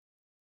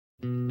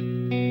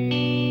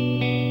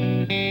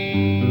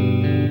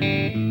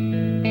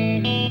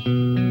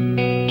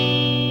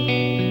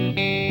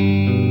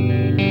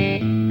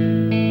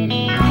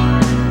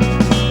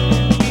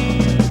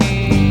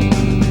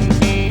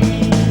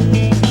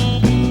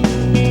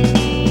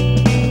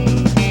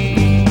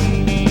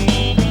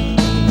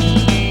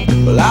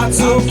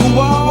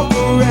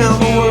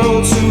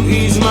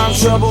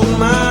troubled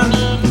mind.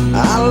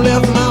 I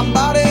left my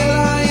body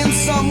lying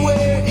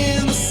somewhere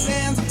in the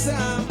sands of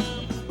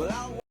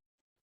time.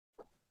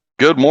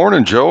 Good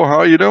morning, Joe.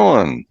 How you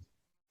doing?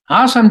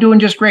 Haas, I'm doing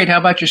just great. How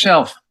about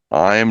yourself?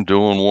 I am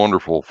doing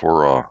wonderful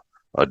for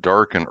a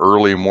dark and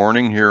early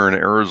morning here in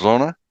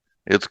Arizona.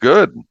 It's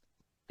good.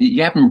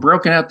 You haven't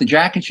broken out the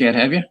jackets yet,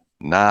 have you?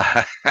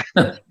 Nah,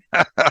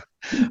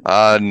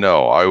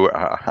 no,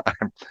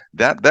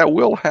 that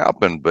will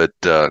happen, but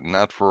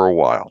not for a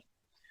while.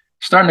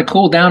 Starting to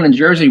cool down in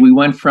Jersey. We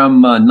went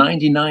from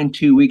 99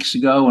 2 weeks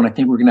ago, and I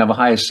think we're going to have a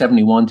high of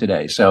 71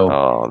 today. So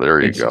Oh, there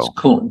you it's go.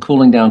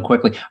 cooling down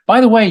quickly. By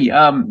the way,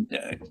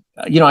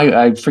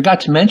 I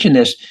forgot to mention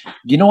this. Do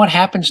you know what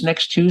happens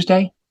next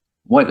Tuesday?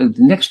 What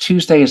next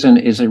Tuesday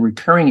is a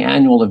recurring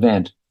annual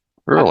event.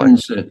 Really?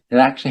 It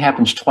actually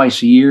happens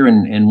twice a year,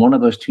 and one of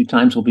those two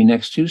times will be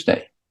next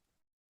Tuesday.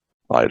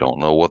 I don't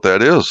know what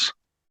that is.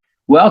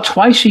 Well,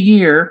 twice a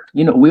year,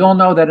 we all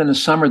know that in the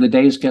summer the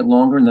days get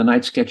longer and the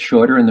nights get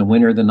shorter. In the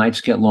winter, the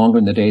nights get longer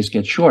and the days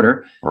get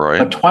shorter. Right.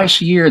 But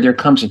twice a year, there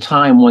comes a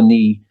time when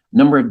the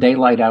number of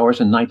daylight hours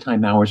and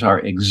nighttime hours are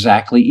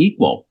exactly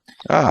equal.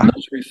 Ah, And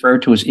those are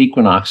referred to as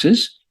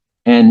equinoxes.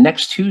 And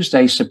next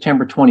Tuesday,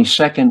 September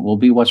 22nd, will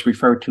be what's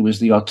referred to as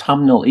the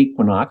autumnal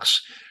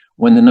equinox,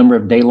 when the number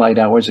of daylight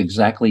hours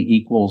exactly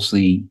equals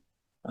the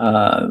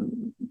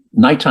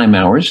nighttime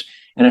hours.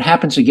 And it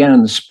happens again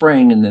in the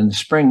spring, and then the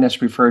spring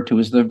that's referred to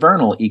as the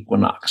vernal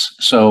equinox.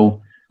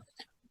 So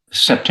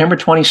September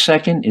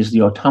 22nd is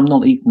the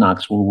autumnal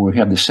equinox, where we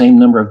have the same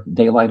number of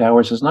daylight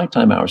hours as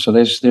nighttime hours. So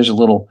there's a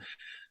little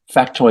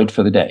factoid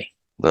for the day.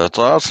 that's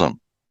awesome.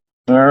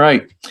 All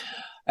right.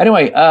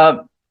 Anyway,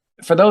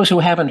 for those who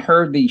haven't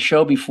heard the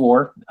show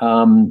before,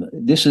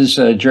 this is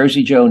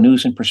Jersey Joe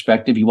News and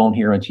Perspective you won't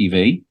hear on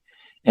TV.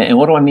 And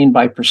what do I mean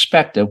by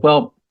perspective?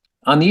 Well,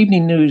 on the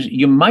evening news,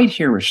 you might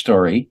hear a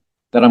story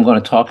that I'm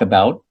going to talk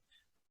about,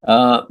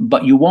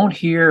 but you won't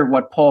hear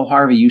what Paul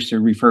Harvey used to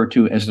refer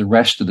to as the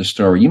rest of the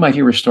story. You might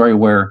hear a story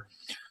where,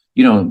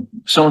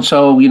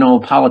 so-and-so,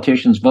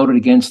 politicians voted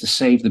against the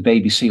Save the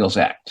Baby Seals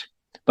Act,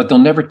 but they'll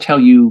never tell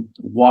you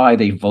why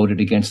they voted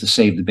against the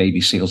Save the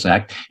Baby Seals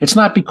Act. It's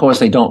not because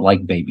they don't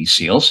like baby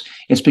seals.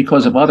 It's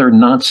because of other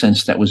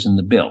nonsense that was in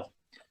the bill.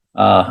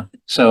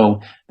 So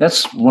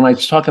that's when I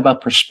talk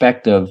about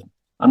perspective.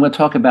 I'm going to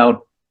talk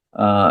about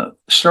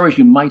stories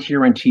you might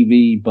hear on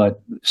TV, but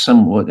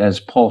some, as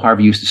Paul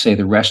Harvey used to say,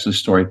 the rest of the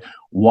story.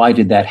 Why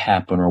did that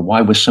happen, or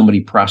why was somebody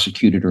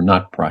prosecuted or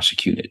not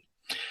prosecuted?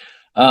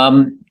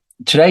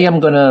 Today,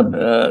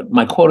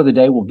 my quote of the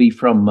day will be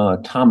from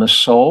Thomas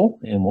Sowell,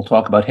 and we'll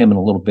talk about him in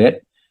a little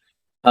bit.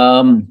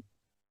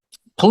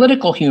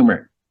 Political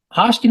humor.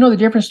 Haas, do you know the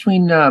difference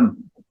between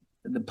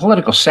the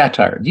political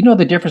satire? Do you know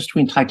the difference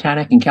between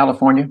Titanic and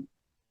California?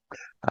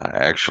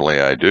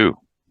 Actually, I do.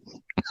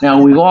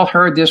 Now, we've all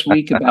heard this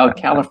week about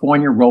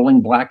California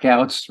rolling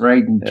blackouts,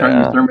 right? And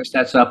turning the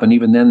thermostats up. And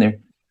even then,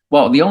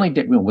 the only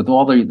difference with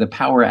all the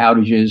power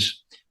outages,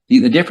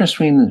 the difference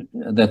between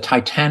the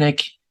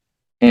Titanic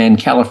and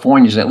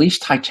California is at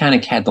least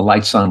Titanic had the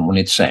lights on when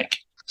it sank.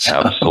 So,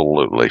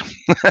 Absolutely.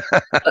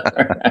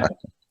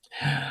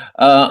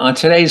 on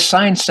today's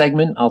science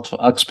segment, I'll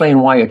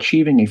explain why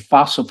achieving a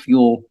fossil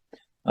fuel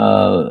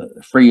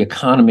free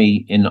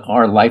economy in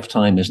our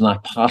lifetime is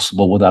not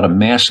possible without a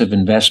massive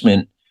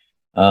investment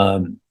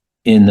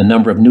in the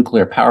number of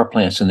nuclear power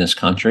plants in this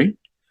country.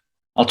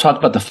 I'll talk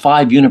about the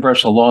 5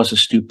 universal laws of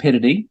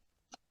stupidity.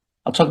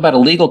 I'll talk about a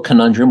legal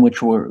conundrum,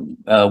 which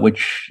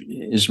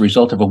is a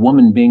result of a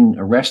woman being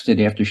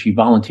arrested after she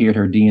volunteered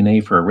her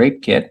DNA for a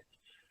rape kit.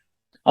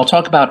 I'll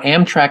talk about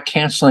Amtrak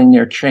canceling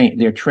their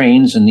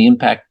trains and the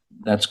impact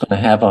that's going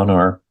to have on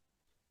our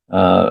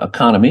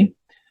economy.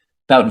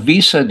 About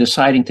Visa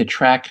deciding to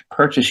track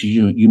purchases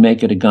you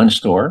make at a gun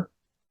store,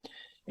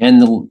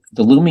 and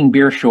the looming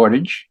beer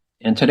shortage.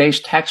 And today's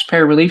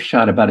taxpayer relief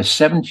shot about a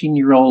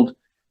 17-year-old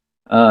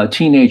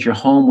teenager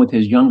home with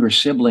his younger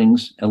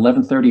siblings.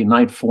 11:30 at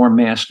night, 4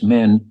 masked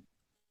men,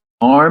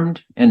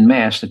 armed and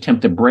masked,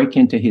 attempt to break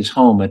into his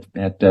home at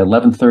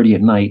 11:30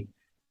 at night,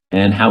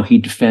 and how he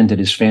defended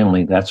his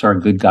family. That's our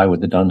good guy with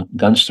the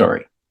gun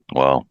story.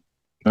 Well,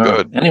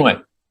 good. Anyway,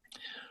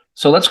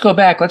 so let's go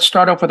back. Let's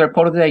start off with our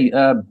quote of the day.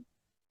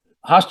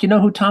 Haas, do you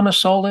know who Thomas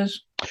Sowell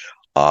is?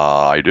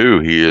 I do.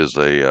 He is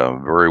a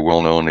very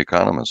well-known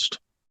economist,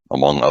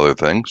 among other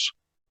things.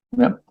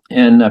 Yep.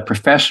 And a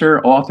professor,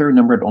 author, a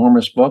number of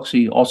enormous books.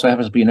 He also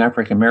happens to be an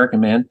African-American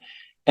man.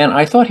 And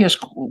I thought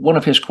one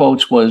of his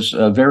quotes was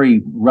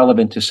very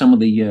relevant to some of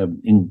the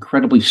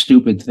incredibly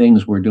stupid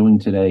things we're doing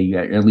today,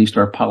 at least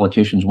our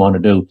politicians want to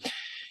do.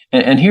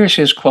 And here's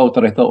his quote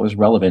that I thought was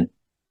relevant.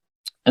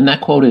 And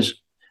that quote is,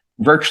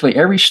 "Virtually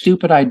every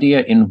stupid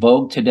idea in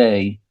vogue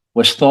today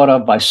was thought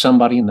of by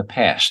somebody in the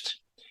past,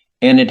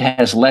 and it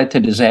has led to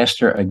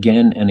disaster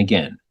again and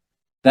again.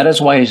 That is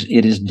why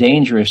it is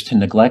dangerous to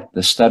neglect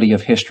the study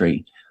of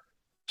history,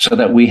 so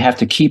that we have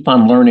to keep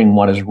on learning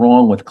what is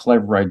wrong with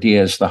clever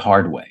ideas the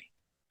hard way."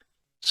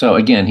 So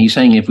again, he's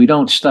saying if we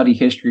don't study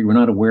history, we're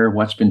not aware of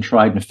what's been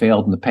tried and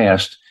failed in the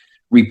past,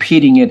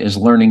 repeating it is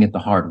learning it the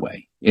hard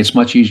way. it's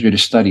much easier to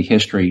study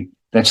history.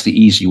 That's the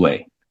easy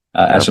way,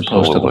 as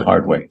opposed to the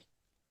hard way.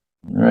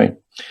 All right.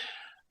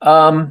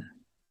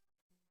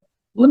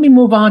 Let me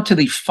move on to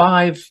the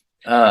 5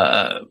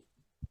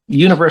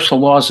 universal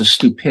laws of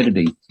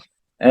stupidity.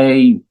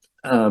 A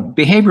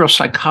behavioral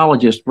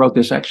psychologist wrote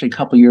this actually a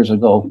couple years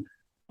ago,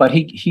 but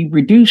he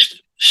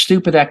reduced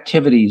stupid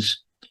activities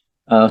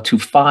to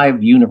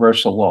 5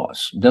 universal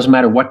laws. It doesn't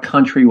matter what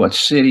country, what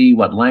city,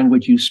 what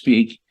language you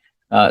speak.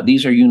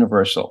 These are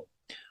universal.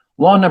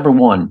 Law number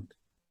 1,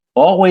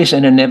 always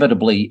and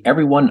inevitably,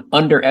 everyone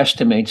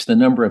underestimates the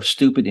number of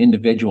stupid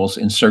individuals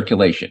in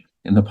circulation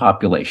in the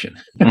population.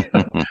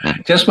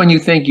 Just when you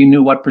think you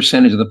knew what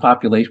percentage of the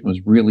population was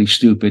really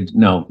stupid,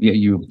 no,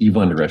 you've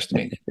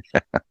underestimated.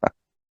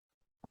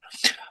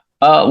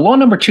 Law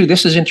number 2,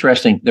 this is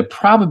interesting. The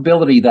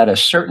probability that a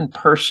certain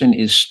person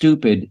is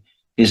stupid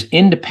is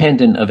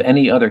independent of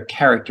any other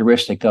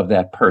characteristic of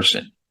that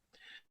person.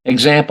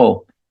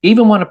 Example,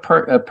 even when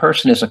a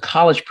person is a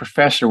college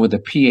professor with a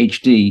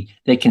PhD,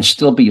 they can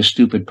still be a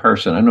stupid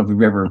person. I don't know if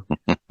you've ever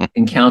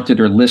encountered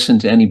or listened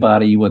to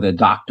anybody with a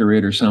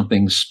doctorate or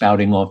something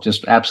spouting off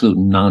just absolute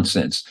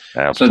nonsense.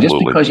 Absolutely. So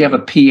just because you have a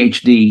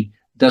PhD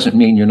doesn't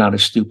mean you're not a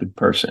stupid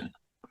person.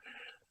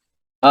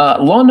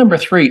 Law number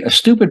 3, a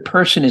stupid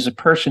person is a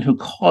person who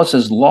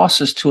causes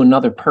losses to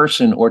another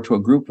person or to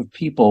a group of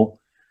people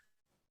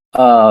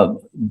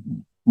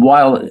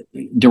while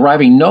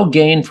deriving no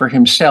gain for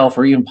himself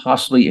or even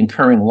possibly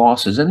incurring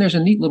losses. And there's a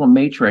neat little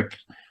matrix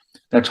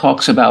that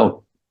talks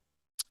about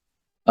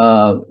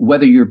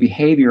whether your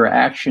behavior or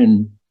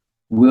action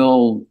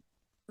will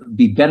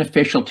be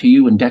beneficial to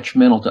you and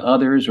detrimental to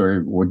others,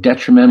 or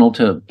detrimental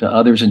to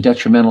others and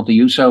detrimental to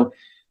you. So,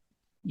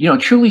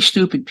 truly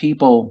stupid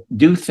people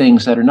do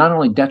things that are not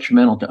only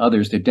detrimental to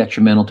others, they're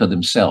detrimental to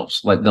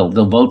themselves. Like they'll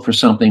vote for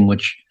something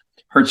which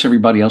hurts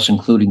everybody else,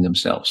 including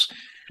themselves.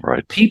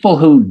 Right. People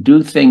who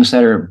do things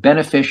that are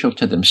beneficial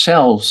to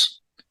themselves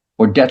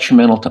or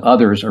detrimental to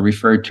others are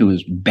referred to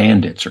as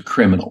bandits or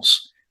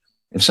criminals.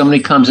 If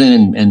somebody comes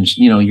in and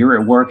you're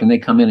at work and they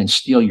come in and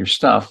steal your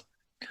stuff,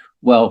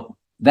 well,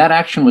 that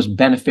action was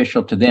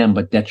beneficial to them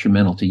but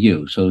detrimental to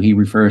you. So he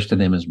refers to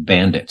them as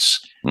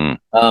bandits.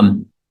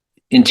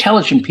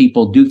 Intelligent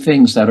people do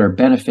things that are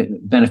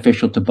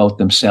beneficial to both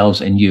themselves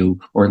and you,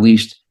 or at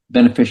least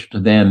beneficial to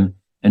them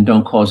and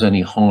don't cause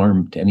any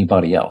harm to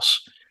anybody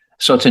else.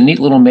 So it's a neat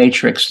little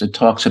matrix that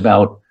talks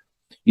about,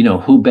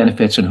 who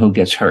benefits and who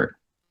gets hurt.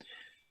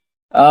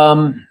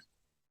 Law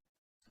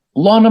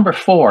number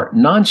 4,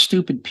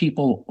 non-stupid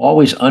people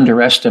always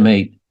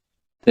underestimate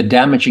the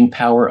damaging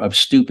power of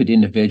stupid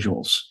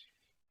individuals.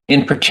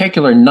 In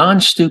particular,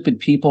 non-stupid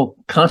people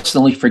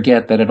constantly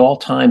forget that at all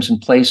times and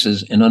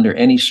places and under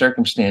any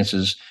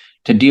circumstances,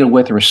 to deal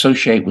with or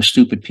associate with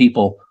stupid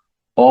people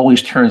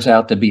always turns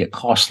out to be a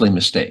costly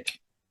mistake.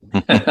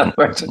 In other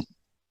words,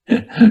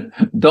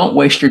 don't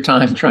waste your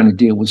time trying to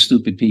deal with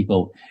stupid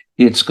people.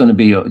 It's going to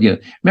be,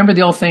 remember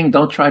the old thing,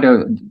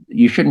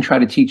 you shouldn't try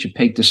to teach a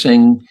pig to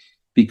sing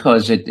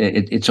because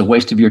it's a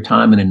waste of your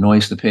time and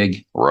annoys the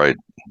pig. Right.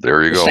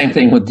 There you go. Same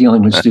thing with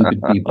dealing with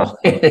stupid people.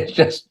 It's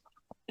just,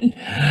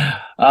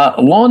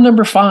 law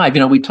number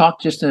 5, we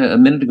talked just a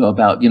minute ago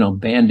about,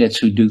 bandits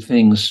who do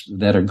things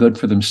that are good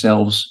for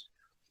themselves,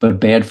 but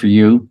bad for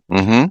you.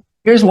 Mm-hmm.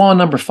 Here's law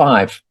number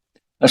 5.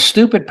 A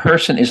stupid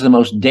person is the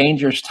most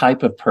dangerous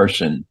type of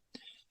person.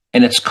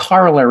 And its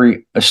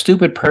corollary, a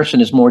stupid person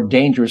is more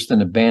dangerous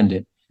than a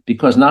bandit,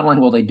 because not only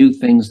will they do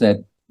things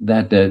that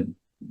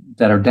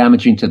are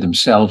damaging to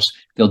themselves,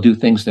 they'll do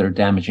things that are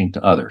damaging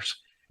to others.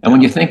 And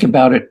when you think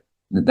about it,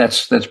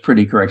 that's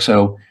pretty correct.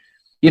 So,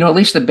 at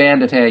least the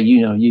bandit, hey, you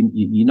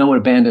know what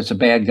a bandit's a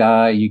bad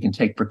guy. You can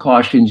take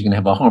precautions. You can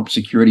have a home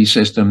security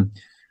system,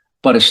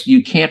 but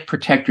you can't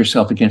protect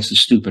yourself against a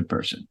stupid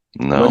person.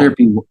 No.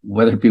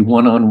 Whether it be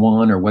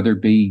one-on-one or whether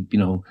it be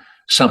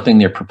something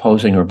they're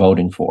proposing or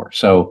voting for.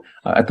 So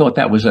I thought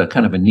that was a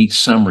kind of a neat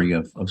summary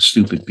of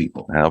stupid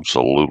people.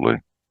 Absolutely.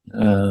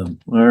 All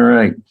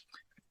right.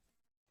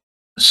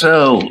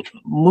 So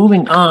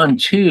moving on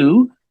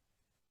to,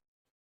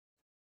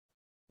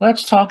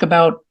 let's talk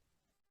about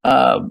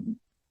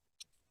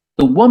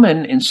the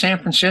woman in San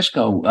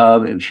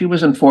Francisco. She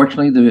was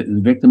unfortunately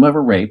the victim of a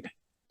rape.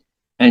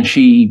 And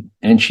she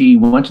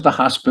went to the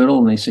hospital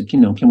and they said,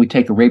 can we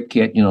take a rape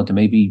kit, to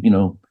maybe,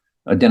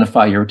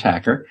 identify your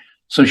attacker.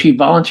 So she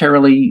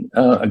voluntarily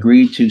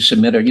agreed to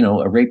submit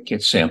a rape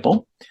kit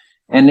sample.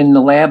 And in the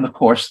lab, of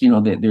course,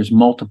 there's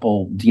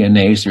multiple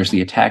DNAs. There's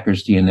the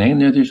attacker's DNA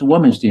and there's a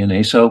woman's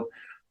DNA. So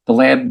the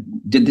lab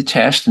did the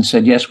test and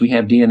said, yes, we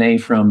have DNA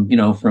from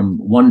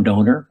one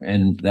donor,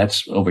 and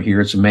that's over here,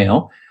 it's a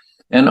male.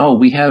 And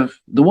we have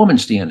the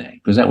woman's DNA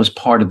because that was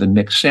part of the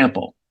mixed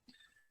sample.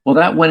 Well,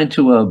 that went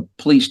into a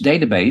police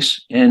database,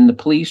 and the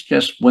police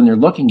just, when they're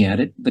looking at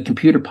it, the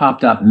computer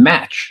popped up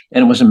match,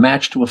 and it was a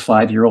match to a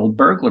 5-year-old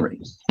burglary.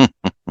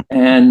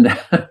 and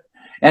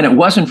it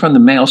wasn't from the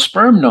male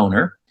sperm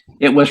donor.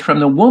 It was from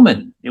the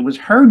woman. It was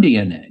her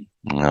DNA.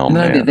 Oh, and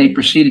then man. they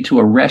proceeded to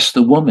arrest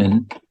the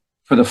woman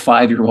for the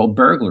 5-year-old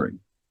burglary.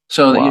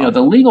 So, Wow.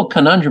 the legal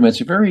conundrum,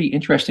 it's a very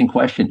interesting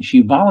question.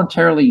 She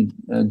voluntarily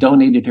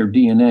donated her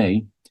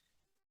DNA,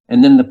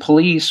 and then the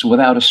police,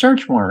 without a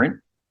search warrant,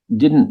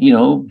 didn't,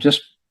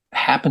 just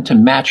happen to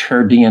match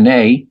her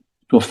DNA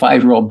to a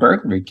 5-year-old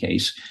burglary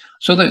case.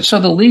 So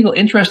the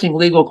interesting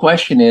legal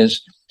question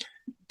is,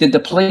 did the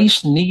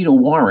police need a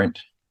warrant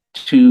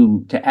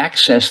to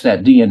access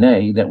that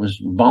DNA that was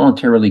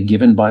voluntarily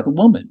given by the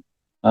woman?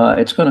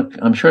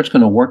 I'm sure it's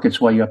gonna work its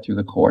way up through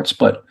the courts,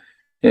 but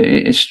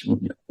it's.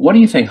 What do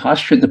you think, Huss?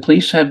 Should the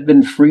police have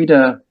been free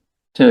to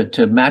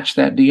match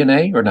that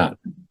DNA or not?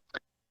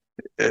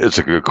 It's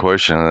a good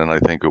question, and I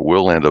think it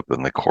will end up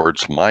in the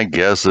courts. My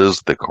guess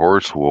is the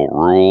courts will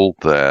rule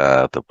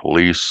that the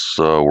police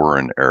were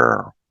in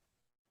error.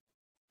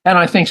 And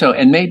I think so.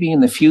 And maybe in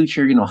the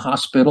future,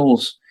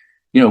 hospitals,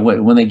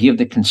 when they give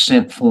the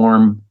consent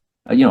form,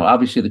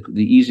 obviously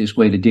the easiest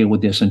way to deal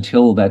with this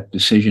until that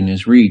decision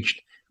is reached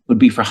would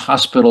be for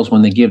hospitals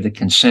when they give the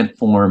consent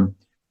form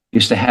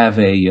is to have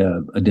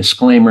a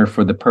disclaimer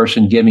for the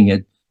person giving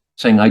it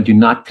saying, I do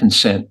not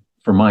consent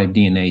for my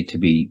DNA to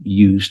be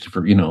used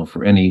for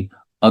any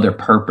other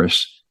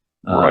purpose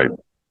Right.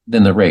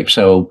 than the rape.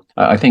 So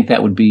I think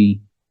that would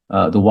be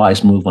the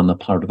wise move on the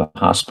part of the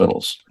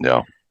hospitals.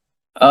 Yeah.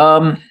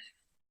 Haas,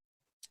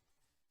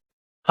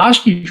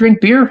 do you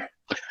drink beer?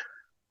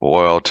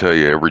 Boy, I'll tell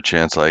you, every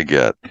chance I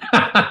get.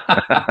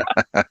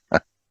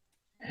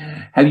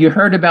 Have you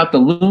heard about the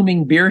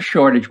looming beer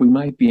shortage we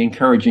might be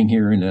encouraging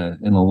here in a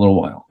little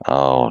while?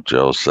 Oh,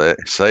 Joe, say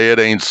it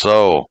ain't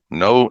so.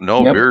 No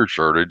Yep. beer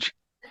shortage.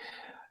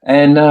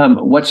 And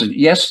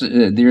there's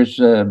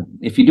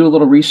if you do a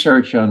little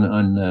research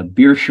on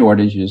beer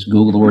shortages,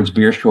 Google the words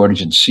beer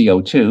shortage and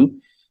CO2.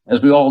 As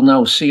we all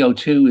know,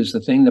 CO2 is the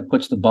thing that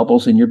puts the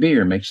bubbles in your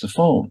beer, makes the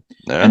foam.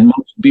 Yeah. And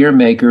most beer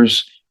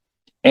makers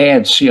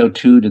add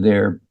CO2 to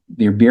their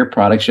beer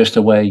products, just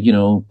the way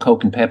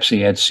Coke and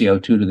Pepsi add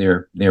CO2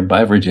 to their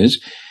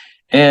beverages.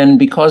 And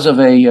because of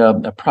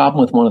a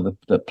problem with one of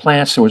the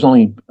plants, there was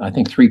only, I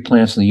think, 3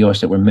 plants in the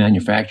U.S. that were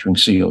manufacturing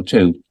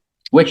CO2,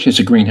 which is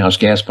a greenhouse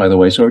gas, by the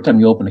way. So every time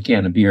you open a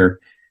can of beer,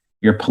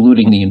 you're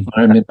polluting the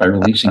environment by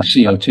releasing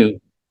CO2.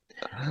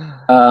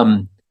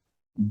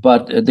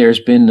 But there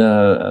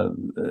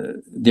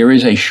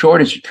is a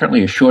shortage,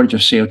 currently a shortage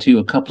of CO2.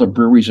 A couple of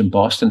breweries in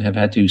Boston have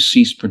had to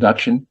cease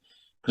production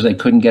because they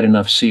couldn't get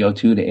enough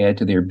CO2 to add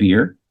to their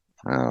beer.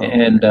 Oh.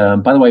 And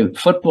by the way,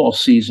 football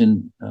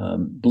season,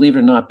 believe it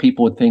or not,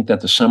 people would think that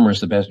the summer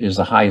is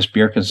the highest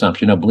beer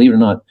consumption. No, believe it or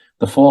not,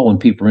 the fall when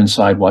people are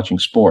inside watching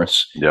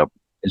sports Yep.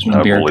 is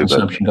when beer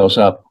consumption goes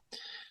up.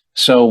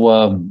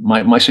 So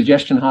my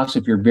suggestion, Haas,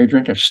 if you're a beer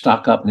drinker,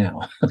 stock up now.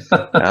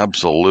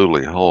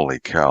 Absolutely. Holy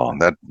cow.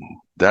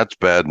 That's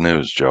bad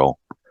news, Joe.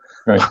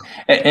 Right.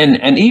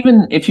 And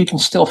even if you can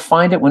still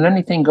find it, when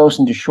anything goes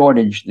into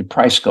shortage, the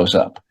price goes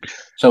up.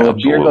 So if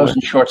beer goes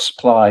in short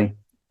supply,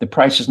 the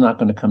price is not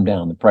going to come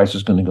down. The price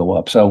is going to go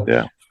up. So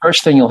Yeah.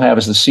 First thing you'll have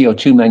is the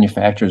CO2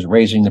 manufacturers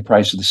raising the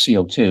price of the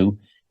CO2.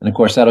 And of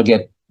course, that'll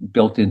get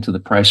built into the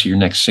price of your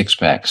next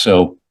 6-pack.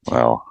 So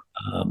Wow.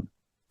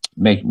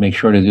 Make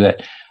sure to do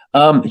that.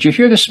 Did you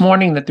hear this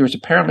morning that there was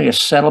apparently a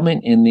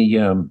settlement in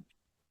the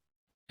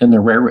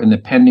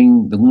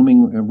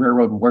looming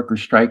railroad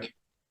workers strike?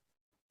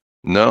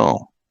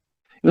 No.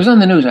 It was on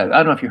the news. I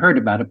don't know if you heard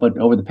about it, but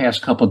over the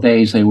past couple of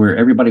days,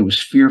 everybody was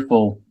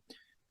fearful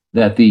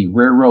that the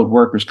railroad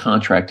workers'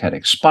 contract had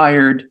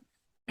expired,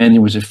 and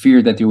there was a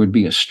fear that there would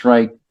be a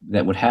strike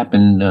that would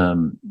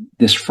happen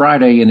this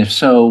Friday, and if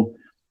so,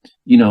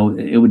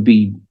 it would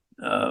be,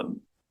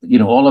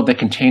 all of the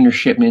container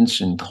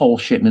shipments and coal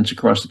shipments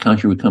across the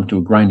country would come to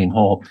a grinding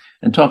halt.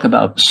 And talk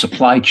about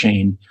supply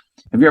chain.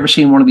 Have you ever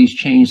seen one of these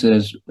trains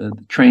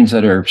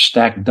that are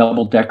stacked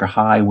double-decker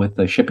high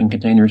with shipping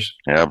containers?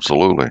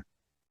 Absolutely.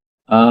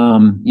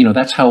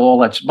 That's how all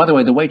that's. By the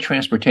way, the way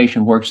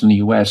transportation works in the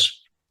U.S.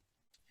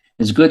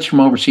 is goods from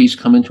overseas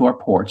come into our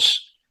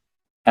ports.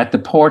 At the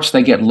ports,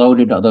 they get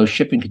loaded. Those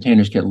shipping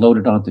containers get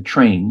loaded onto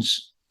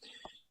trains,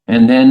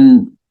 and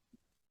then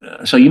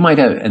so you might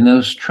have, and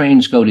those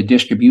trains go to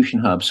distribution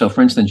hubs. So,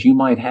 for instance, you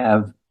might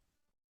have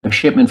a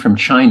shipment from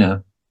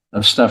China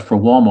of stuff for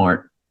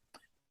Walmart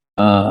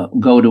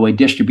go to a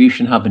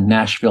distribution hub in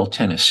Nashville,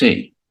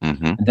 Tennessee.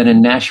 Mm-hmm. And then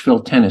in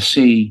Nashville,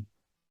 Tennessee,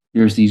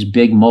 there's these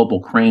big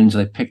mobile cranes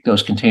that pick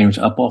those containers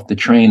up off the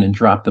train and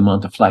drop them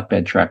onto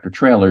flatbed tractor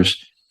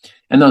trailers.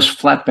 And those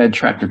flatbed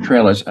tractor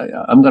trailers,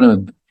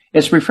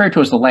 it's referred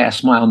to as the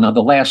last mile. Now,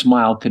 the last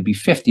mile could be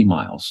 50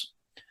 miles,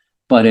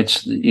 but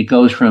it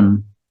goes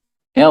from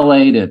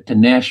LA to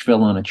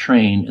Nashville on a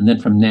train, and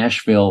then from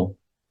Nashville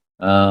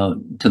to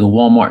the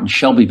Walmart in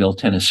Shelbyville,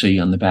 Tennessee,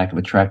 on the back of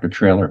a tractor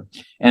trailer.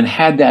 And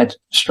had that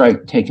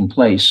strike taken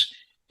place,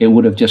 it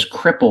would have just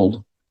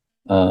crippled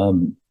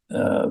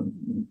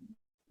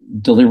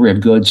delivery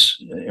of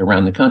goods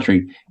around the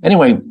country.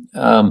 Anyway,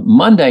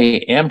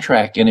 Monday,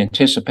 Amtrak, in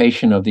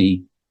anticipation of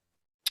the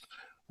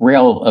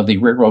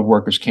railroad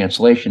workers'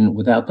 cancellation,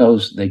 without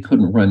those, they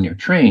couldn't run their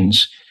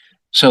trains.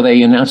 So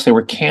they announced they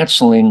were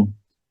canceling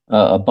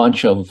a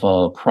bunch of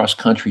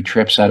cross-country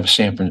trips out of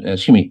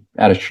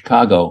out of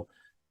Chicago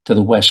to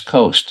the West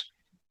Coast.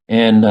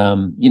 And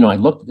I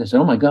looked and said,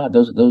 "Oh my God,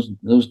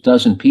 those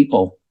dozen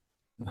people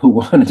who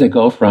wanted to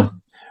go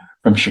from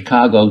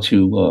Chicago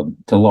to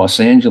Los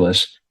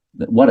Angeles,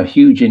 what a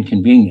huge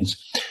inconvenience."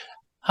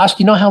 Haas,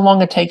 do you know how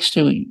long it takes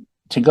to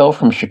go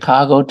from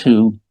Chicago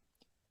to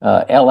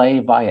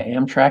LA via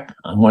Amtrak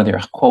on one of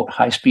their quote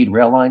high-speed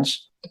rail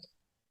lines?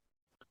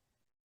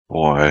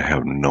 Boy, I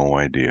have no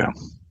idea.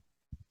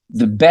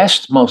 The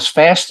best, most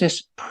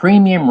fastest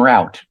premium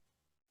route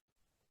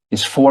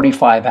is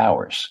 45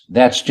 hours.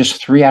 That's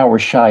just 3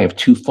 hours shy of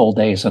 2 full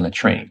days on a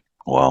train.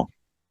 Wow.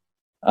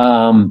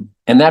 And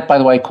that, by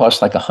the way,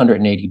 costs like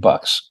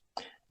 $180.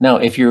 Now,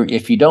 if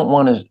you don't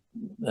want to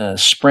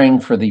spring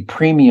for the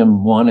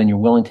premium one and you're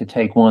willing to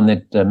take one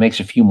that makes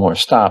a few more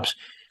stops,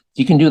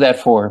 you can do that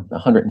for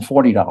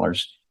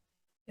 $140,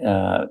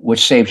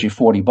 which saves you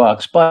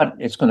 $40, but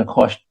it's going to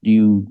cost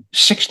you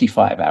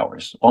 65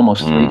 hours,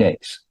 almost 3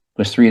 days,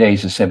 because 3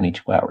 days is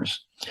 72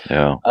 hours.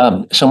 Yeah.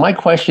 So my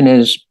question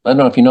is, I don't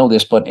know if you know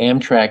this, but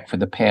Amtrak for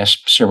the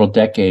past several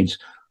decades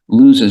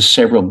loses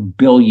several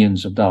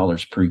billions of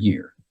dollars per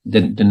year.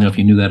 Didn't know if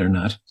you knew that or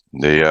not.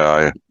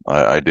 Yeah,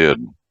 I did.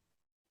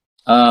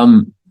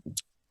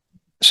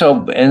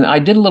 So, and I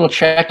did a little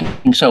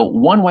checking. So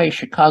one way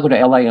Chicago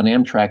to LA on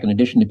Amtrak, in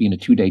addition to being a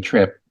 2-day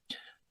trip,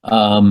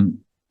 and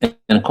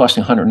it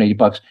costing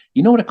 $180.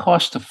 You know what it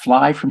costs to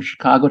fly from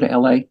Chicago to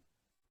LA?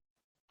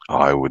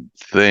 I would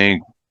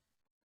think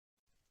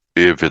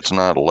if it's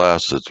not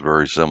less, it's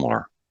very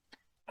similar.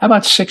 How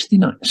about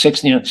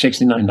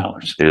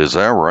 $69? Is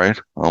that right?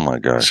 Oh my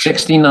gosh.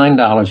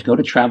 $69. Go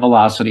to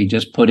Travelocity,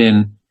 just put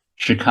in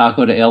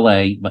Chicago to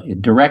LA,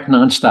 direct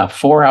nonstop,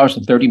 4 hours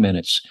and 30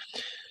 minutes.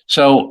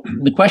 So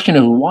the question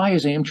is, why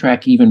is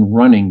Amtrak even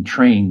running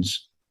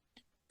trains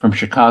from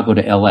Chicago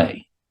to LA?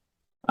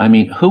 I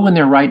mean, who in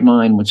their right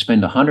mind would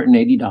spend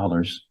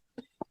 $180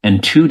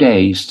 and 2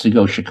 days to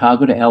go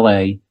Chicago to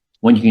LA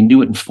when you can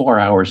do it in 4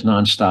 hours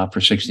nonstop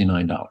for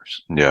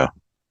 $69? Yeah.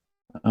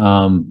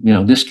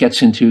 This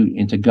gets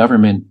into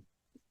government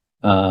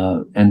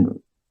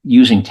and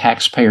using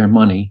taxpayer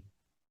money,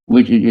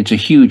 which it's a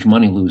huge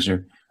money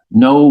loser.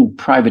 No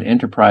private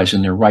enterprise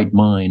in their right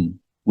mind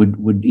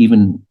would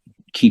even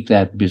keep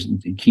that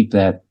business, keep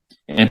that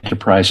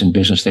enterprise in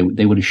business.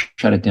 They would have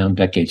shut it down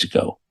decades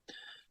ago.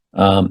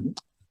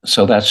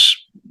 So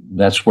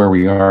that's where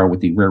we are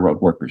with the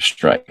railroad workers'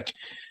 strike.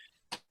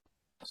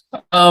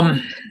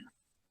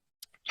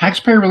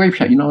 Taxpayer relief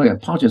shot. I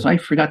apologize. I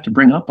forgot to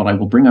bring up, but I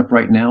will bring up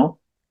right now.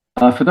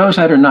 For those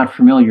that are not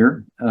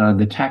familiar,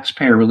 the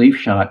taxpayer relief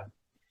shot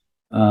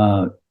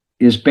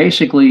is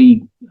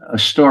basically a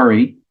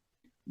story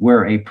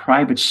where a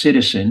private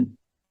citizen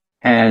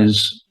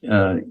has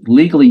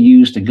legally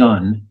used a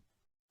gun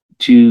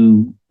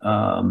to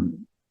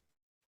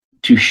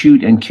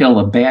shoot and kill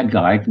a bad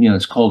guy.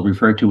 It's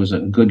referred to as a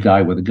good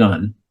guy with a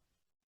gun,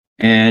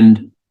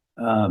 and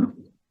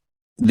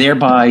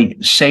thereby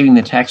saving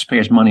the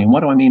taxpayers money. And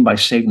what do I mean by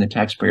saving the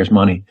taxpayers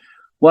money?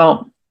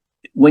 Well,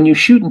 when you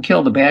shoot and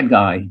kill the bad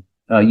guy,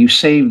 you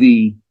save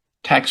the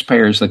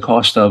taxpayers the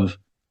cost of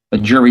a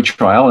jury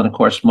trial. And of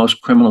course,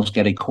 most criminals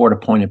get a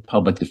court-appointed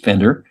public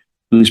defender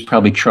who's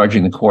probably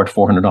charging the court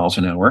 $400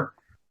 an hour.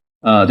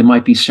 There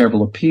might be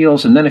several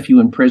appeals. And then if you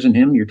imprison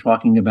him, you're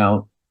talking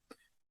about,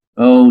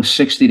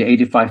 $60,000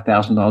 to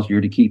 $85,000 a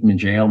year to keep him in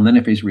jail. And then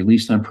if he's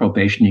released on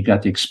probation, you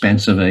got the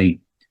expense of a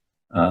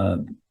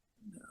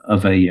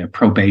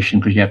probation,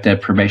 because you have to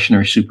have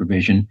probationary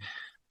supervision.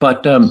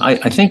 But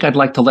I think I'd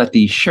like to let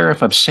the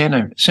sheriff of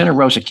Santa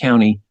Rosa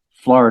County,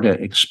 Florida,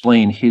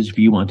 explain his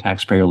view on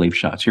taxpayer relief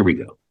shots. Here we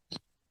go.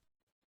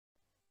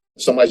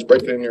 Somebody's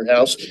breaking in your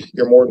house,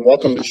 you're more than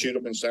welcome to shoot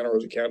them in Santa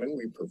Rosa County.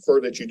 We prefer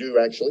that you do,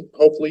 actually.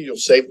 Hopefully you'll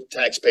save the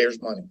taxpayers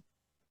money.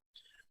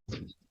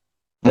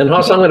 And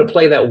also, I'm going to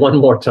play that one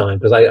more time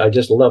because I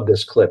just love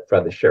this clip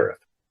from the sheriff.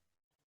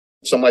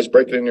 Somebody's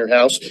breaking in your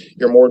house,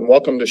 you're more than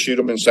welcome to shoot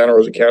them in Santa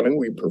Rosa County.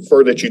 We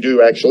prefer that you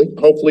do, actually.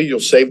 Hopefully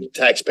you'll save the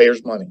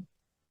taxpayers money.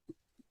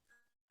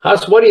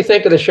 Huss, what do you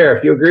think of the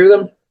sheriff? You agree with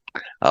him?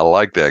 I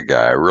like that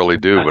guy. I really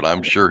do, but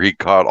I'm sure he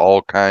caught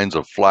all kinds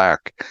of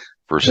flack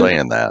for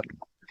saying that.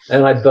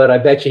 And I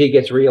bet you he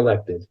gets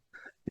reelected.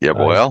 Yeah,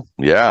 well,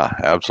 yeah,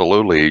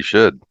 absolutely, he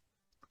should.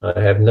 I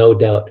have no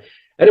doubt.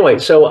 Anyway,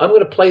 so I'm going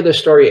to play this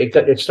story.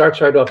 It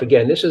starts right off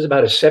again. This is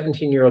about a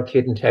 17-year-old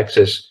kid in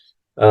Texas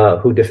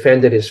who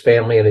defended his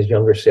family and his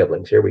younger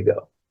siblings. Here we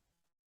go.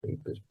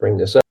 Let's bring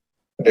this up.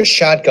 A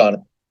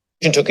shotgun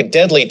took a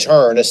deadly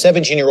turn. A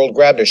 17-year-old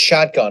grabbed a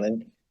shotgun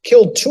and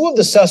killed 2 of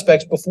the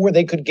suspects before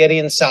they could get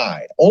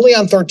inside. Only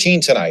on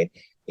 13 tonight,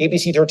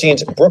 ABC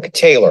 13's Brooke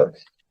Taylor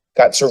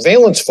got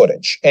surveillance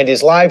footage and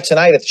is live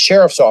tonight at the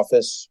sheriff's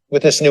office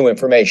with this new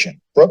information.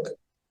 Brooke?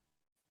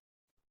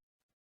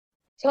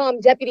 Tom,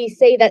 deputies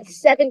say that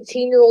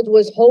 17-year-old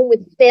was home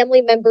with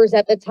family members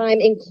at the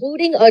time,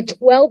 including a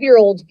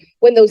 12-year-old,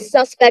 when those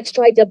suspects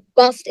tried to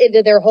bust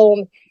into their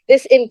home.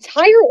 This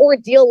entire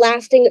ordeal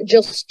lasting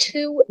just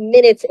 2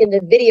 minutes in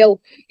the video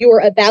you are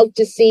about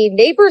to see.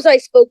 Neighbors I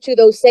spoke to,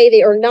 though, say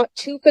they are not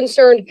too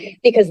concerned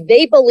because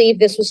they believe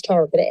this was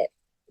targeted.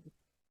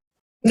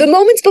 The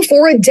moments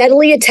before a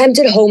deadly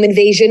attempted home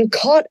invasion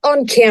caught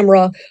on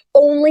camera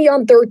only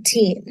on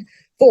 13.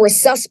 Four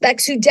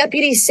suspects who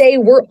deputies say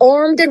were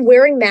armed and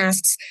wearing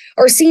masks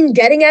are seen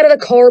getting out of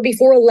the car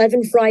before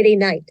 11 Friday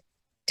night.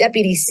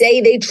 Deputies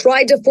say they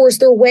tried to force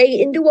their way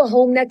into a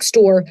home next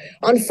door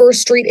on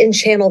First Street in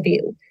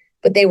Channelview,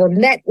 but they were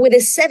met with a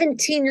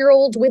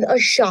 17-year-old with a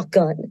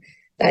shotgun.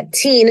 That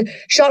teen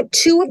shot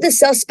two of the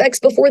suspects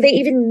before they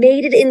even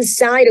made it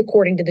inside,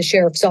 according to the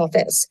sheriff's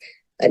office.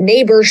 A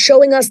neighbor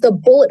showing us the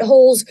bullet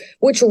holes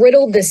which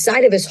riddled the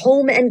side of his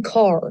home and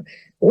car.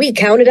 We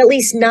counted at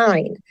least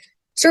 9.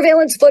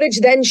 Surveillance footage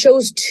then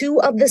shows two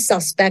of the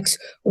suspects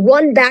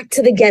run back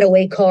to the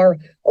getaway car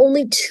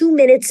only 2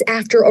 minutes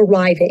after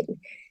arriving.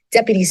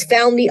 Deputies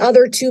found the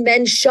other 2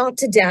 men shot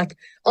to death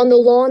on the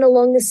lawn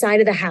along the side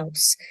of the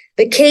house.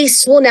 The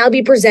case will now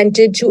be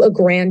presented to a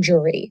grand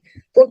jury.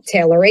 Brooke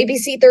Taylor,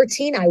 ABC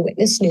 13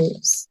 Eyewitness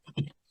News.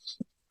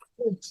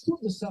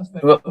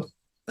 Well,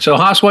 so,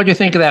 Haas, what do you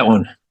think of that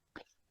one?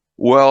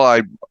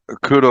 Well,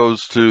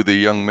 kudos to the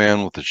young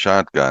man with the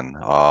shotgun.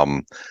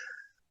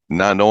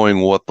 Not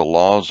knowing what the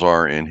laws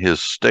are in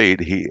his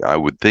state, I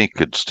would think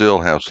could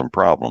still have some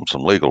problems,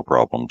 some legal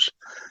problems,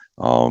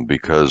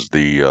 because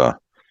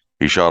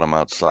he shot him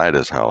outside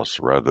his house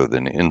rather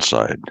than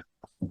inside.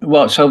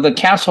 Well, so the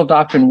castle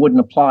doctrine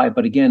wouldn't apply,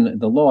 but again,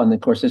 the law, and of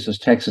course this is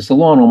Texas, the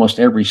law in almost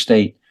every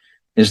state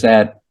is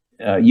that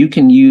you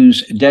can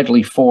use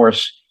deadly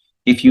force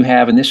if you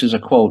have, and this is a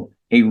quote,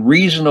 a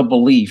reasonable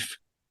belief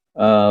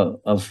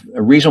of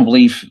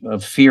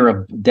fear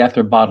of death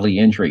or bodily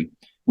injury,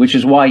 which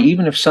is why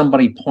even if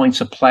somebody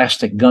points a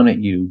plastic gun at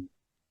you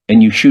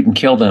and you shoot and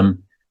kill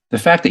them, the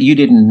fact that you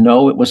didn't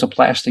know it was a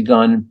plastic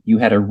gun, you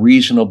had a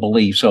reasonable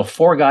belief. So if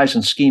 4 guys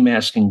in ski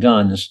masks and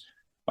guns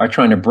are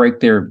trying to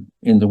break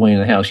in the way of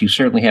the house, you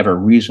certainly have a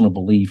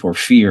reasonable belief or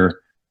fear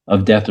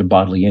of death or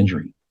bodily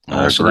injury.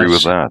 I agree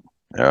with that.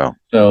 Yeah.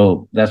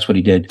 So that's what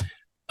he did.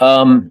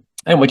 And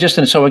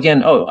so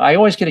again, I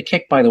always get a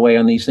kick, by the way,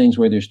 on these things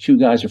where there's 2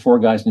 guys or 4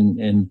 guys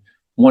and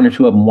 1 or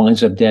 2 of them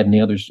winds up dead and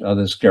the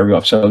others carry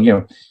off.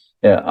 So,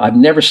 I've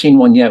never seen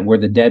one yet where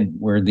the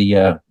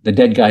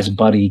dead guy's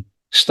buddy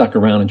stuck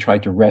around and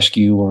tried to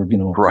rescue or,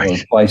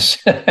 right.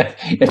 Twice.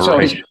 It's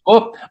right.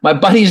 always, my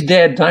buddy's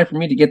dead. Time for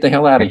me to get the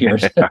hell out of here.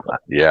 So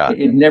yeah.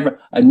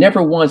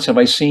 Never once have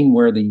I seen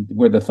where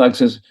the thug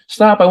says,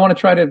 stop, I want to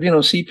try to,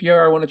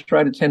 CPR, I want to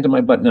try to tend to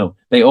my butt. No,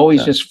 they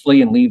always just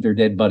flee and leave their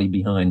dead buddy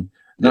behind.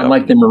 Not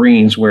like the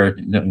Marines where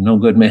no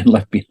good man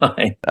left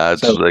behind.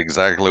 That's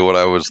exactly what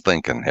I was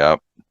thinking. Yep.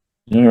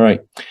 All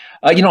right.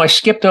 I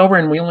skipped over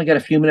and we only got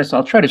a few minutes.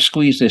 I'll try to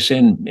squeeze this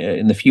in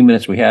the few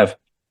minutes we have.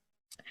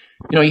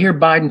 You hear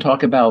Biden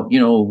talk about,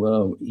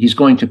 he's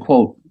going to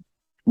quote,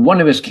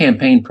 one of his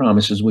campaign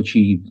promises, which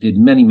he did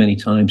many, many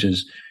times,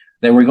 is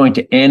that we're going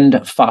to end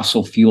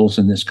fossil fuels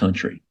in this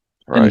country.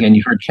 Right. And again,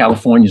 you heard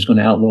California is going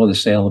to outlaw the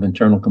sale of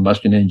internal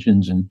combustion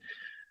engines.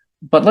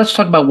 But let's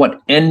talk about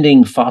what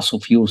ending fossil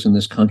fuels in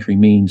this country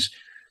means.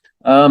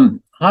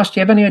 Haas, do you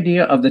have any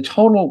idea of the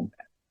total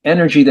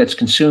energy that's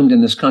consumed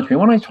in this country?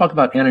 When I talk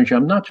about energy,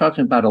 I'm not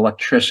talking about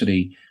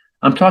electricity.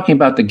 I'm talking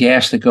about the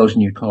gas that goes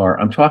in your car.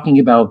 I'm talking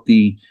about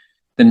the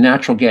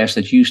natural gas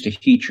that's used to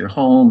heat your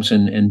homes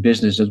and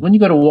businesses. When you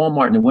go to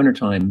Walmart in the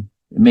wintertime,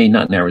 maybe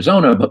not in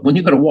Arizona, but when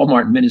you go to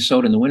Walmart in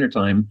Minnesota in the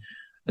wintertime,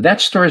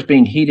 that store is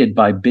being heated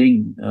by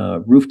big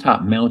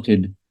rooftop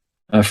mounted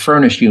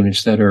furnace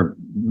units that are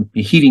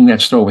heating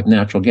that store with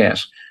natural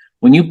gas.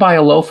 When you buy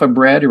a loaf of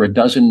bread or a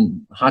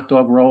dozen hot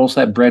dog rolls,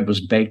 that bread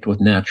was baked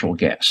with natural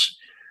gas.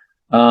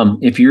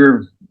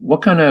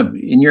 What kind of,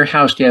 in your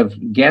house, do you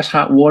have gas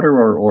hot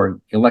water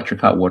or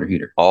electric hot water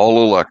heater?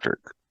 All electric.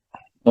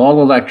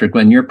 All electric,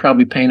 and you're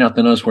probably paying out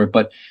the nose for it.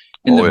 But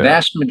in the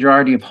vast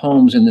majority of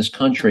homes in this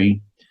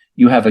country,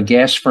 you have a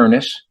gas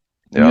furnace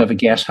and you have a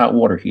gas hot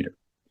water heater.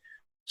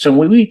 So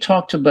when we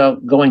talked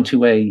about going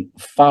to a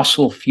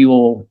fossil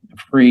fuel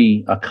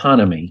free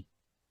economy,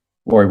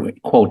 or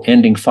quote,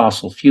 ending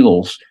fossil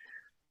fuels,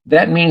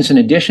 that means in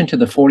addition to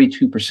the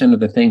 42%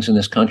 of the things in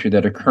this country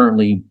that are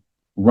currently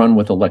run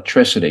with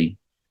electricity,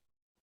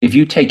 if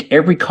you take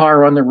every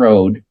car on the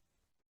road,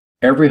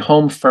 every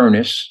home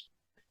furnace,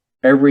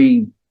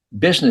 every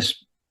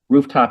business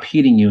rooftop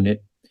heating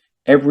unit,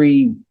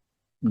 every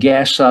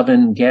gas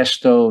oven, gas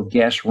stove,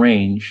 gas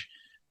range,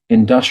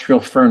 industrial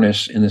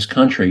furnace in this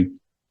country,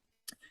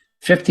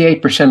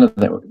 58%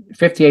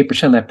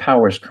 of that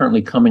power is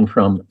currently coming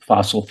from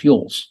fossil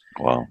fuels.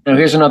 Wow. Now,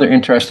 here's another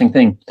interesting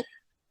thing.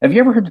 Have you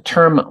ever heard the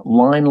term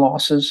line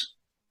losses?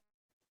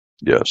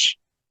 Yes.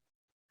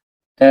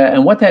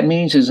 And what that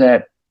means is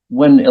that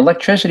when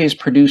electricity is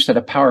produced at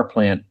a power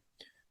plant,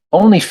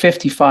 only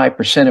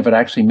 55% of it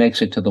actually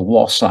makes it to the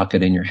wall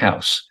socket in your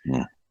house.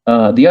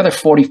 The other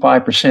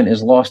 45%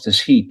 is lost as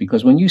heat,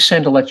 because when you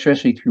send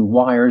electricity through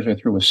wires or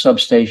through a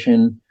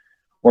substation,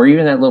 or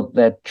even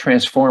that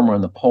transformer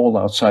on the pole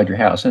outside your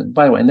house, and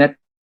by the way, and that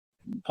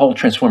pole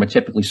transformer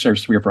typically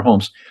serves 3 or 4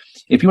 homes.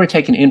 If you were to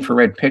take an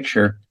infrared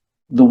picture,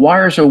 the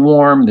wires are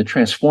warm, the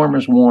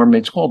transformer's warm.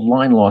 It's called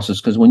line losses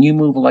because when you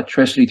move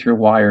electricity through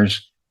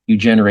wires, you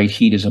generate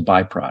heat as a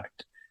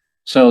byproduct.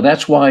 So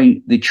that's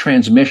why the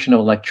transmission of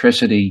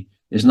electricity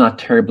is not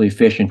terribly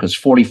efficient because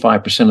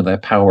 45% of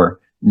that power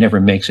never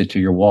makes it to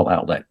your wall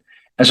outlet.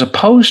 As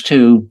opposed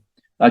to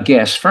a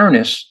gas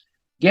furnace,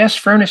 gas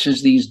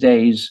furnaces these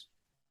days,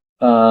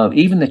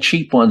 even the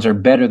cheap ones are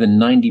better than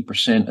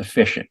 90%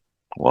 efficient.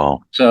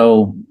 Wow.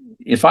 So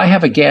if I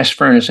have a gas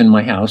furnace in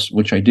my house,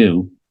 which I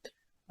do,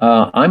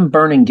 I'm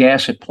burning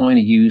gas at point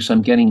of use.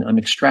 I'm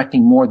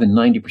extracting more than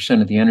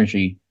 90% of the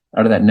energy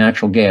out of that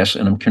natural gas,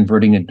 and I'm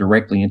converting it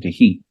directly into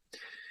heat.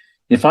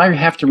 If I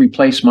have to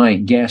replace my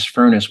gas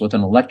furnace with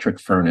an electric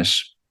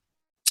furnace,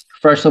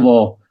 first of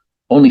all,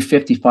 only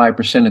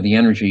 55% of the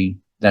energy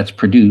that's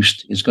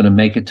produced is going to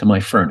make it to my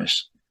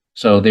furnace.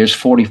 So there's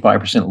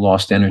 45%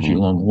 lost energy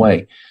along the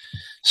way.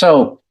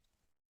 So,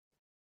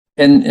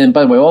 and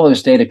by the way, all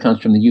this data comes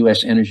from the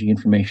U.S. Energy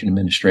Information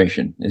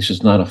Administration. This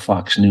is not a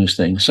Fox News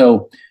thing.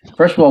 So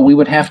first of all, we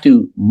would have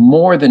to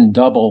more than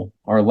double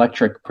our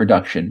electric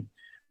production.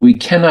 We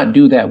cannot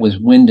do that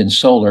with wind and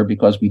solar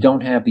because we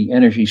don't have the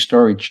energy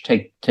storage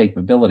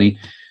capability.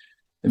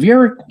 Have you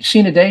ever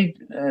seen a day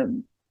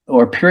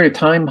or a period of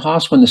time,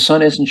 Haas, when the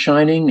sun isn't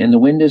shining and the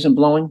wind isn't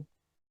blowing?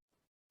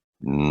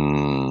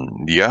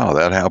 Yeah,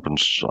 that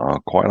happens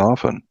quite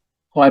often.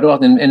 Quite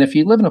often. And if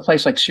you live in a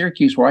place like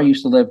Syracuse, where I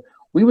used to live,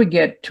 we would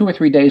get 2 or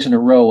 3 days in a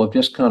row of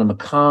just kind of a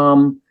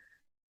calm,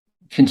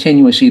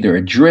 continuous, either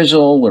a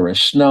drizzle or a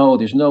snow.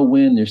 There's no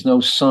wind, there's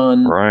no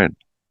sun. Right.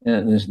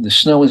 And the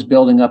snow is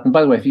building up. And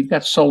by the way, if you've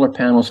got solar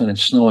panels and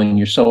it's snowing,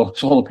 your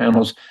solar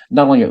panels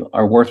not only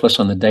are worthless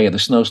on the day of the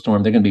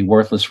snowstorm, they're going to be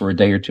worthless for a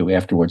day or two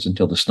afterwards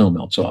until the snow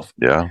melts off.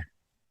 Yeah.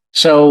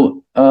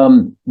 So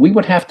we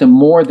would have to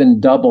more than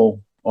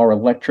double our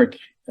electric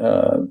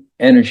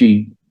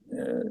energy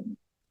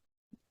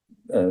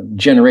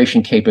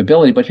generation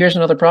capability. But here's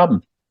another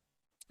problem.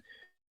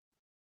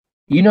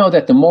 You know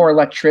that the more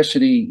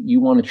electricity you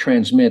want to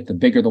transmit, the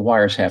bigger the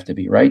wires have to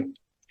be, right?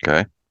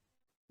 Okay.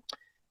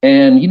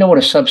 And you know what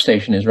a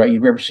substation is, right?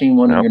 You've ever seen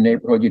one Yep. in your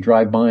neighborhood, you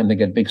drive by and they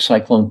got a big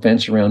cyclone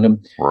fence around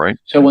them. Right.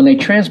 So when they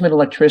transmit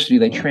electricity,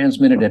 they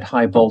transmit it at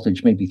high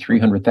voltage, maybe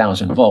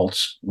 300,000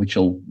 volts, which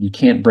you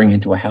can't bring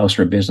into a house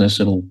or a business.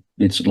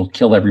 It'll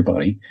kill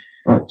everybody.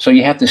 So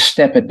you have to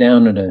step it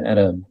down at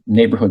a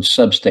neighborhood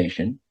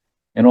substation.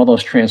 And all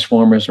those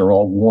transformers are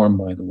all warm,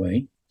 by the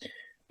way.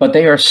 But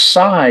they are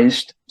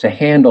sized to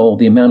handle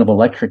the amount of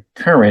electric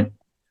current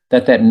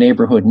that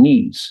neighborhood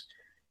needs.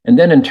 And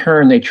then in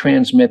turn, they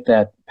transmit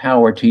that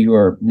power to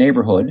your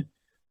neighborhood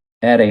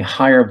at a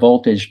higher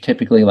voltage,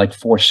 typically like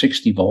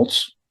 460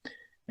 volts.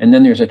 And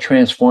then there's a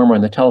transformer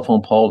on the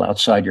telephone pole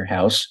outside your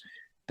house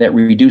that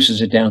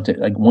reduces it down to,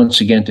 like,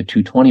 once again, to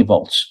 220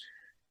 volts.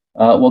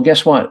 Well,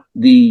 guess what?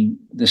 The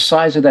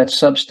size of that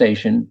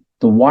substation,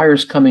 the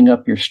wires coming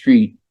up your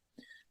street,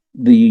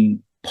 the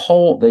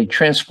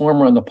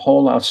transformer on the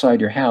pole outside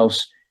your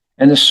house,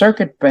 and the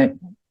circuit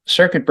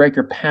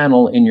breaker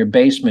panel in your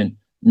basement,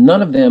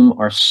 none of them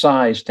are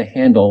sized to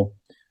handle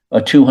a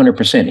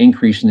 200%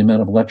 increase in the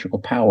amount of electrical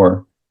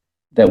power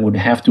that would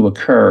have to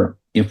occur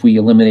if we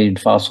eliminated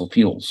fossil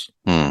fuels.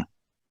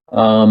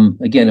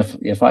 Again,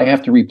 if I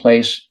have to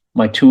replace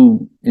my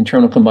 2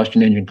 internal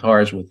combustion engine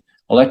cars with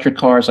electric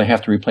cars, I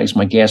have to replace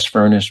my gas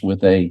furnace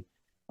with a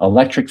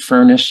electric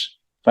furnace.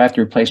 If I have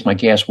to replace my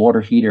gas water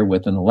heater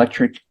with an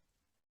electric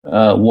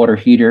water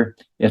heater,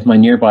 if my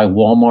nearby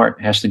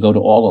Walmart has to go to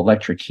all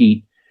electric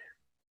heat,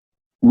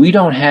 we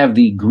don't have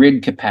the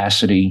grid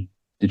capacity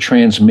to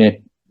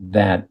transmit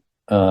that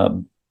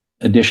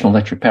additional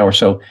electric power.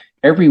 So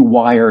every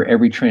wire,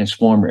 every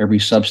transformer, every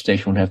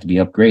substation would have to be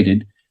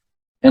upgraded.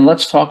 And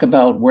let's talk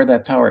about where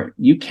that power,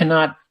 you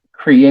cannot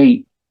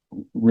create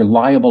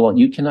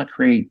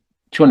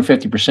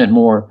 250%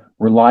 more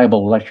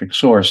reliable electric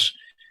source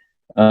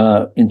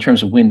in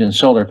terms of wind and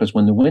solar, because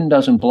when the wind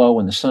doesn't blow,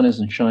 when the sun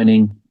isn't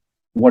shining,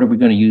 what are we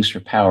going to use for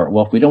power?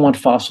 Well, if we don't want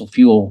fossil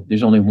fuel,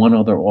 there's only one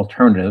other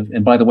alternative.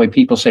 And by the way,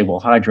 people say,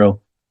 well,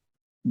 hydro.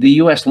 The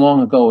U.S.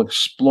 long ago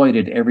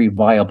exploited every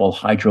viable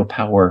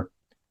hydropower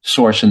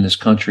source in this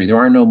country. There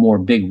are no more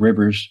big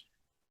rivers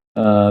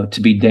to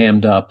be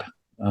dammed up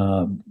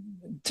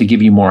to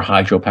give you more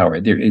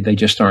hydropower. They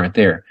just aren't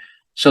there.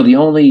 So the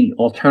only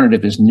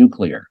alternative is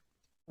nuclear.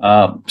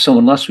 So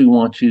unless we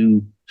want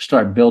to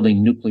start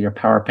building nuclear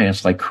power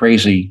plants like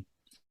crazy,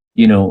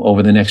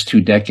 over the next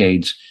 2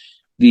 decades,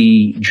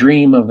 the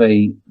dream of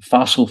a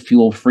fossil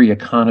fuel-free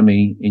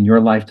economy in your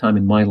lifetime,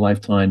 in my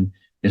lifetime,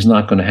 is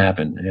not going to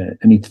happen.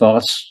 Any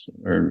thoughts,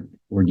 or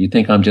do you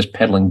think I'm just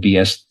peddling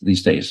BS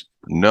these days?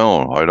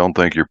 No, I don't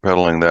think you're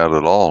peddling that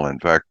at all. In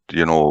fact,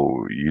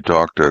 you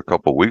talked a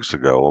couple of weeks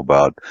ago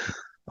about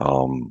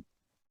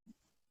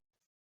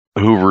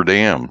Hoover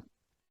Dam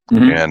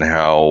and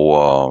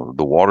how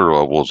the water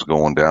level is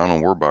going down,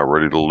 and we're about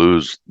ready to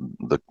lose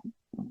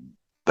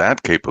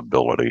that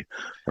capability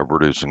of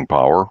producing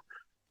power.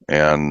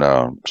 And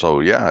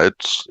so, yeah,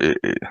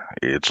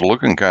 it's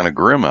looking kind of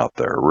grim out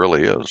there. It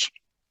really is.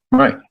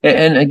 Right.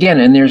 And again,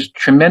 and there's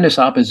tremendous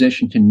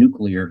opposition to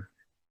nuclear.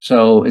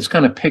 So it's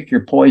kind of pick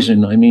your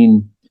poison. I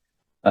mean,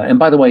 and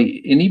by the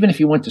way, and even if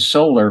you went to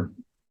solar,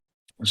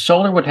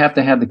 solar would have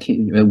to have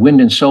the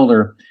wind and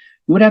solar.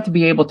 You would have to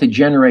be able to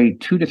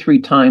generate 2 to 3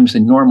 times the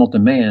normal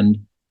demand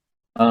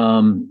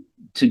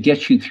to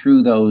get you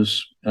through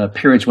those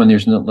periods when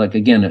there's no, like,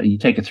 again, you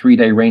take a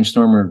 3-day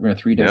rainstorm or a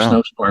 3-day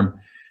snowstorm.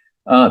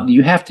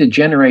 You have to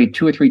generate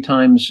 2 or 3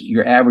 times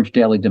your average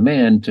daily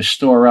demand to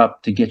store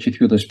up to get you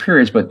through those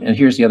periods. And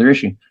here's the other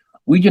issue.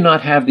 We do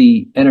not have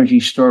the energy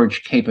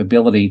storage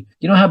capability.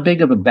 You know how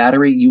big of a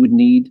battery you would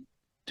need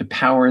to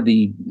power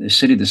the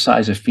city the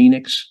size of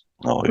Phoenix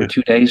for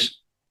 2 days?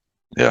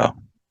 Yeah.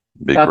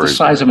 About the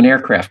size of an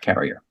aircraft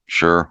carrier.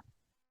 Sure.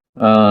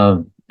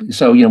 So,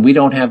 we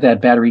don't have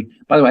that battery.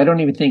 By the way, I don't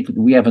even think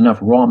we have enough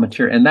raw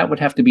material. And that would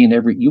have to be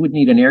you would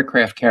need an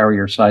aircraft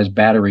carrier size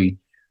battery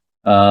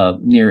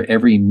near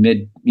every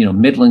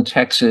Midland,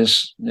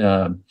 Texas,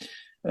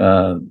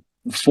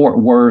 Fort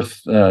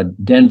Worth,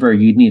 Denver.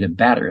 You'd need a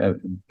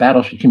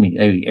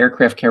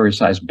aircraft carrier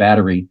size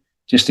battery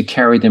just to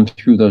carry them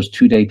through those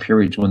 2-day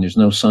periods when there's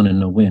no sun and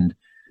no wind.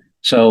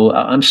 So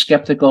I'm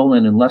skeptical,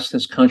 and unless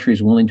this country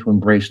is willing to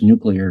embrace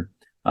nuclear,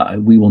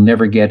 we will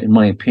never get, in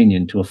my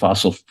opinion, to a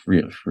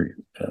fossil-free,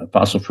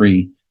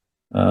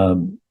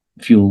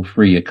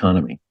 fuel-free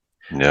economy.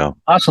 Yeah.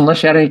 Awesome.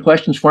 Unless you had any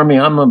questions for me,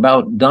 I'm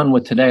about done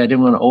with today. I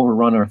didn't want to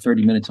overrun our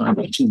 30-minute time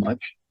too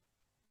much.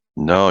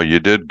 No, you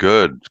did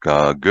good.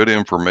 Good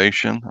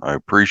information. I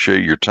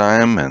appreciate your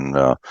time and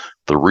the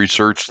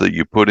research that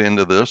you put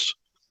into this.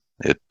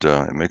 It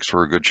makes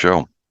for a good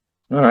show.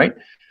 All right.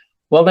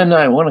 Well, then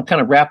I want to kind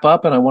of wrap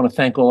up, and I want to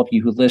thank all of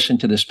you who listened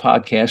to this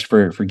podcast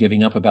for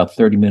giving up about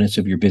 30 minutes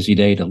of your busy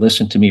day to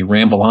listen to me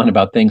ramble on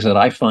about things that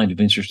I find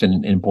of interest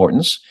and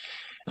importance.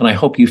 And I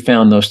hope you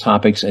found those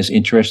topics as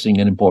interesting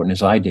and important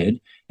as I did.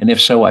 And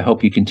if so, I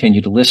hope you continue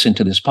to listen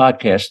to this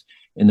podcast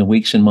in the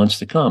weeks and months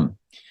to come.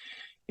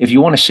 If you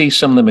want to see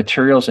some of the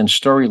materials and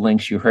story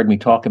links you heard me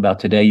talk about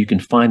today, you can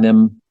find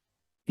them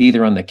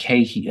either on the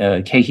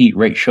K-Heat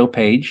Rate Show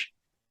page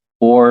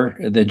or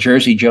the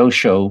Jersey Joe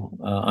Show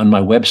on my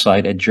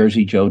website at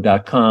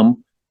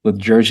jerseyjoe.com, with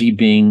Jersey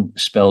being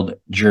spelled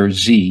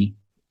Jersey,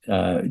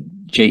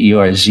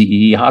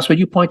 Jerzee. Haas, would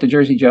you point to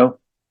Jersey Joe?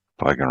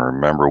 If I can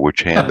remember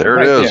which hand. There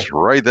it is,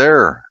 right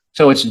there.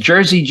 So it's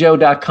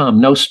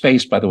jerseyjoe.com, no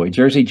space, by the way,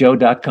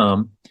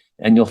 jerseyjoe.com.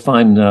 And you'll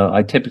find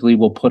I typically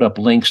will put up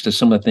links to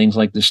some of the things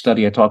like the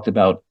study I talked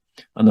about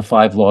on the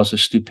 5 laws of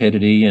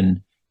stupidity.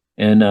 And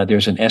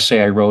there's an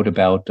essay I wrote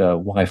about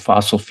why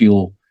fossil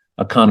fuel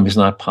economy is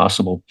not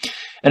possible.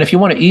 And if you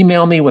want to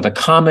email me with a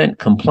comment,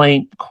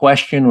 complaint,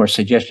 question, or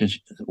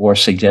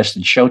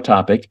suggested show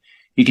topic,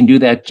 you can do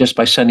that just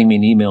by sending me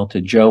an email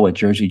to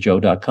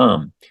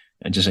joe@jerseyjoe.com.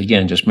 And just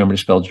remember to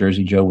spell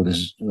Jersey Joe with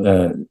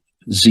a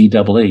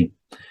Z-E-E.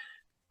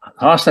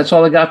 Haas, that's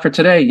all I got for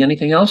today.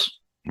 Anything else?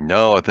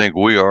 No, I think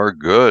we are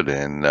good.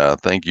 And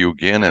thank you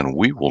again. And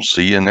we will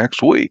see you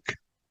next week.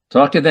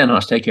 Talk to you then,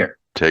 Haas. Take care.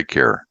 Take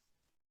care.